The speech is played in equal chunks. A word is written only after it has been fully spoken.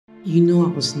You know I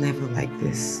was never like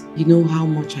this. You know how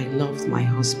much I loved my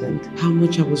husband, how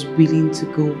much I was willing to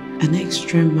go an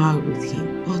extra mile with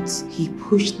him. But he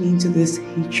pushed me into this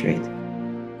hatred.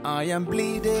 I am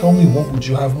bleeding. Tell me, what would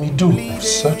you have me do? I've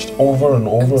searched over and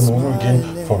over and over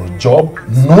again for a job.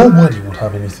 Nobody would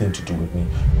have anything to do with me.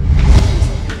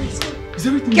 Is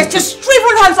everything Get your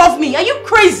shriveled hands off me! Are you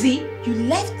crazy? You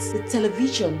left the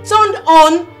television turned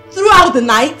on throughout the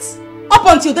night up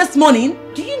until this morning.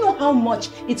 Do you know how much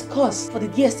it costs for the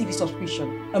DSTV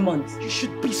subscription a month? You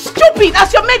should be stupid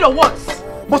as you're made or what?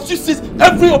 Must you seize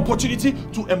every opportunity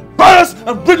to embarrass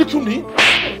and ridicule me?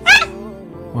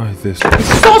 Why this?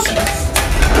 It's so sweet.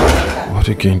 What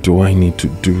again do I need to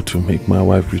do to make my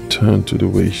wife return to the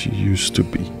way she used to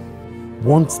be?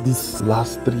 Once these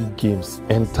last 3 games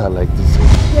enter like this,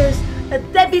 There's a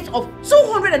debit of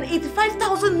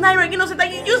 285,000 naira, so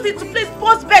that you used it to play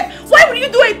sports bet. Why would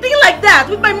you do a thing like that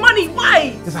with my money?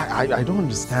 Why? Because I don't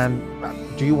understand.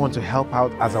 Do you want to help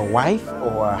out as a wife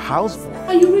or a houseboy?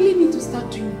 And you really need to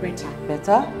start doing better.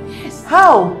 Better? Yes.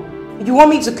 How? You want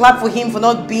me to clap for him for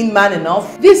not being man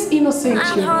enough? This innocent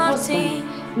your husband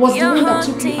was the one that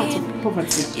took you out of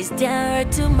poverty. Is there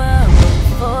tomorrow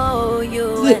for you?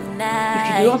 Look,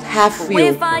 if you don't have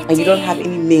fuel and you don't have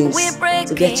any means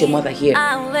to get your mother here,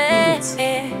 leave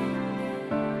it.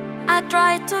 I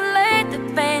try to let the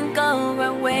pain go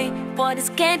away, but it's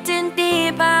getting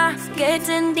deeper,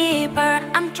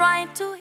 I'm trying to